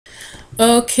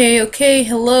Okay.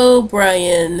 Hello,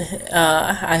 Brian.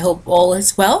 I hope all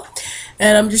is well.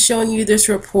 And I'm just showing you this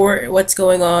report, what's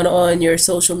going on your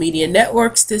social media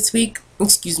networks this week.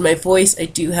 Excuse my voice, I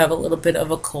do have a little bit of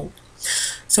a cold.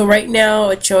 So right now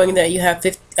it's showing that you have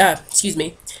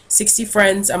 60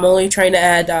 friends. I'm only trying to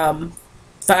add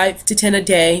 5 to 10 a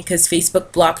day because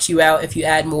Facebook blocks you out if you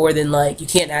add more than, like, you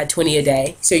can't add 20 a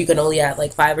day. So you can only add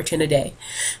like 5 or 10 a day.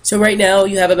 So right now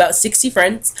you have about 60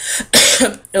 friends.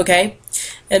 Okay?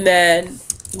 And then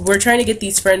we're trying to get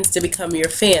these friends to become your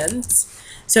fans.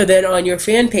 So then on your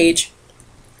fan page,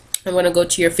 I'm going to go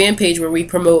to your fan page where we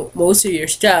promote most of your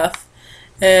stuff.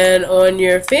 And on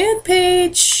your fan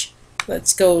page,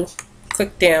 let's go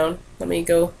click down. Let me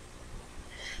go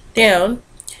down.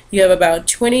 You have about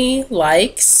 20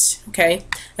 likes, okay?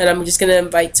 And I'm just going to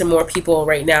invite some more people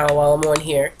right now while I'm on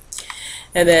here.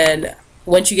 And then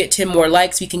once you get 10 more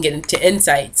likes, we can get into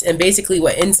insights. And basically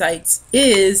what insights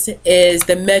is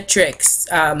the metrics.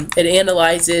 It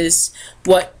analyzes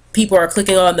what people are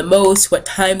clicking on the most, what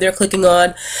time they're clicking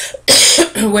on,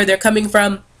 where they're coming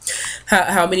from,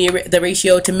 how many, the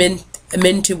ratio to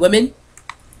men to women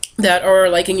that are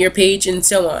liking your page, and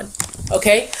so on.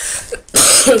 Okay?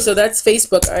 So that's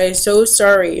Facebook. I'm so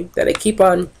sorry that I keep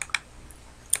on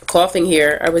coughing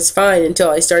here. I was fine until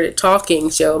I started talking,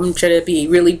 so I'm trying to be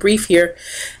really brief here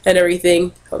and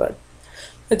everything. Hold on.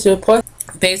 That's a pause.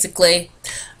 Basically,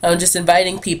 I'm just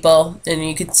inviting people, and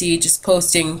you can see just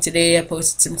posting. Today I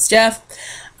posted some stuff.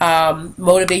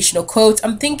 Motivational quotes.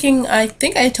 I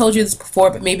think I told you this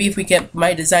before, but maybe if we get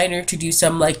my designer to do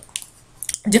some, like,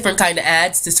 different kind of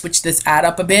ads to switch this ad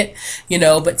up a bit,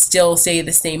 but still say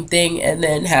the same thing, and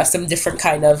then have some different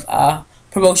kind of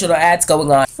promotional ads going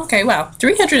on. Okay, wow,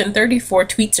 334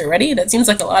 tweets already. That seems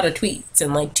like a lot of tweets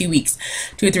in like 2 weeks,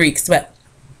 2 or 3 weeks. But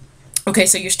okay,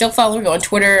 so you're still following on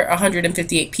Twitter,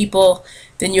 158 people.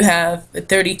 Then you have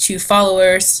 32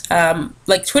 followers.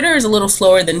 Like, Twitter is a little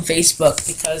slower than Facebook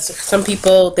because some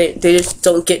people, they just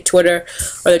don't get Twitter,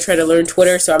 or they're trying to learn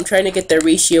Twitter. So I'm trying to get their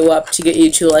ratio up to get you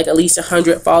to like at least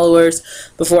 100 followers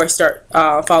before I start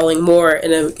following more.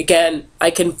 And then again,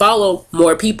 I can follow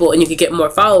more people and you can get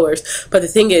more followers. But the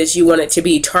thing is, you want it to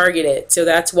be targeted. So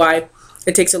that's why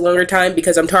it takes a longer time,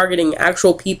 because I'm targeting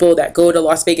actual people that go to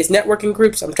Las Vegas networking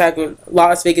groups. I'm targeting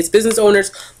Las Vegas business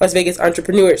owners, Las Vegas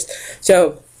entrepreneurs.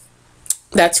 So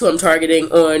that's who I'm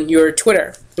targeting on your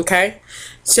Twitter. Okay.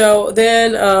 So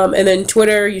then, and then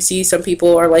Twitter, you see some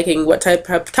people are liking, what type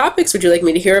of topics would you like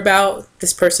me to hear about?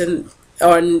 This person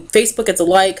on Facebook, it's a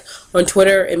like. On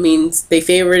Twitter, it means they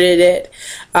favorited it.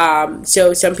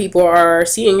 So some people are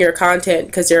seeing your content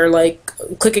because they're like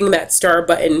clicking that star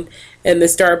button, and the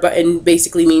star button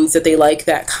basically means that they like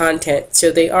that content.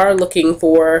 So they are looking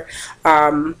for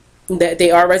that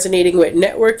they are resonating with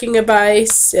networking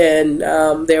advice, and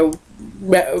they're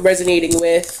resonating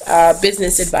with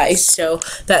business advice. So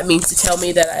that means to tell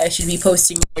me that I should be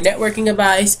posting more networking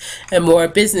advice and more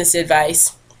business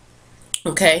advice.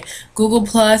 Okay, Google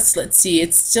Plus, let's see,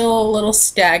 it's still a little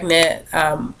stagnant.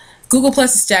 Google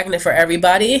Plus is stagnant for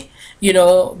everybody,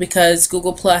 because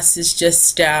Google Plus is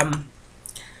just, a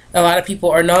lot of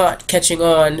people are not catching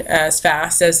on as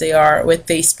fast as they are with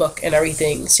Facebook and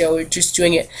everything. So we're just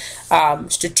doing it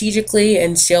strategically,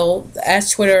 and still,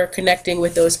 as Twitter, connecting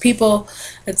with those people.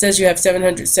 It says you have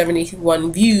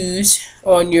 771 views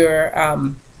on your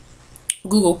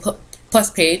Google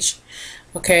Plus page.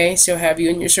 Okay, so have you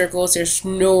in your circles? There's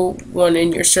no one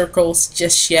in your circles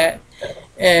just yet.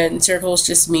 And circles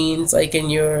just means like in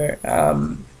your,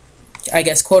 I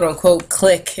guess, quote unquote,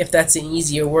 click, if that's an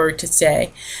easier word to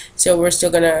say. So we're still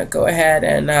going to go ahead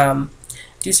and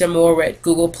do some more with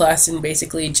Google Plus, and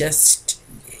basically just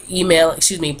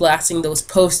blasting those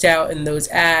posts out and those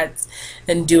ads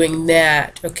and doing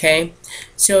that. Okay,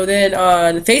 so then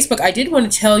on Facebook, I did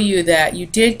want to tell you that you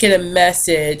did get a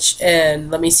message, and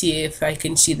let me see if I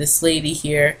can see this lady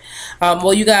here.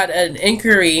 Well, you got an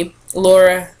inquiry.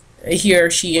 Laura here,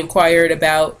 she inquired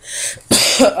about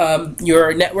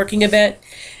your networking event,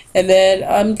 and then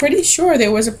I'm pretty sure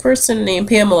there was a person named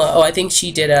Pamela. Oh, I think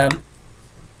she did a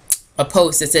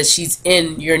post that says she's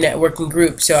in your networking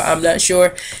group. So I'm not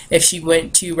sure if she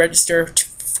went to register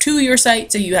to your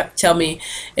site, so you have to tell me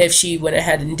if she went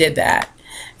ahead and did that.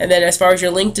 And then as far as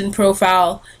your LinkedIn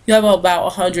profile, you have about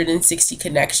 160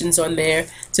 connections on there,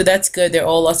 so that's good. They're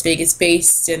all Las Vegas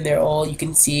based, and they're all, you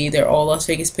can see, they're all Las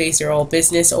Vegas based. They're all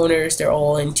business owners. They're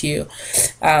all into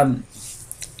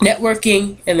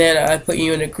networking. And then I put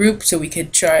you in a group so we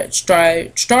could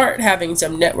start having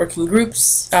some networking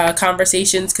groups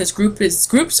conversations, because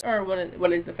groups are one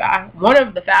of the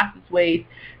fastest ways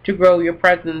to grow your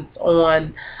presence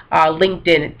on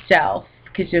LinkedIn itself.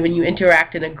 because when you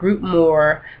interact in a group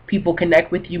more, people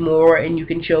connect with you more and you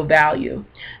can show value.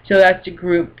 So that's the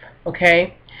group,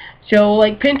 okay? So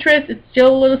like Pinterest, it's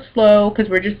still a little slow because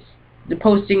we're just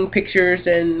posting pictures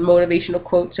and motivational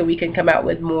quotes, so we can come out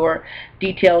with more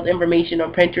detailed information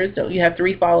on Pinterest. So you have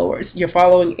 3 followers. You're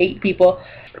following 8 people.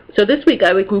 So this week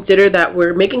I would consider that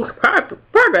we're making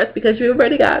progress because we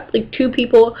already got like 2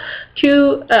 people,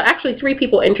 actually 3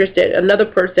 people interested. Another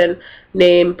person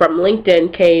named from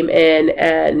LinkedIn came in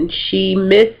and she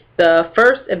missed the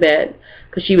first event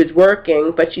because she was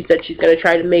working, but she said she's going to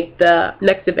try to make the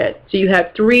next event. So you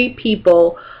have 3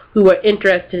 people who are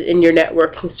interested in your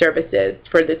networking services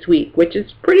for this week, which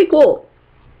is pretty cool.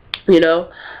 You know,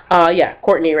 yeah,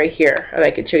 Courtney right here, and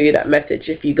I can show you that message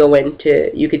if you go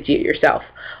into, you could see it yourself.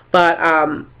 But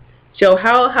so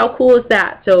how cool is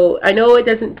that? So I know it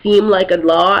doesn't seem like a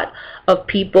lot of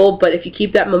people, but if you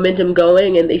keep that momentum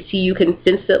going and they see you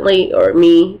consistently, or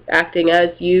me acting as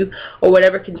you or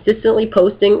whatever, consistently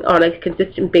posting on a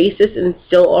consistent basis and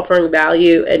still offering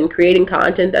value and creating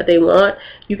content that they want,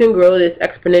 you can grow this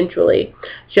exponentially.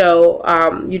 So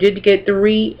you did get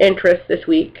 3 interests this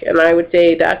week, and I would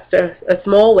say that's a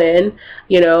small win,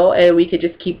 you know, and we could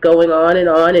just keep going on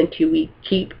until we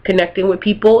keep connecting with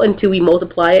people until we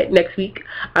multiply it next week.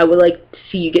 I would like to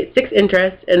see you get 6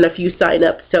 interests and a few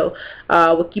sign-ups. So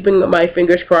we're keeping my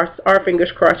fingers crossed, our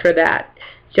fingers crossed for that.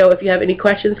 So if you have any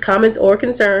questions, comments, or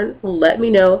concerns, let me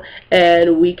know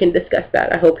and we can discuss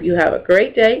that. I hope you have a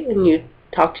great day and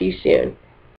talk to you soon.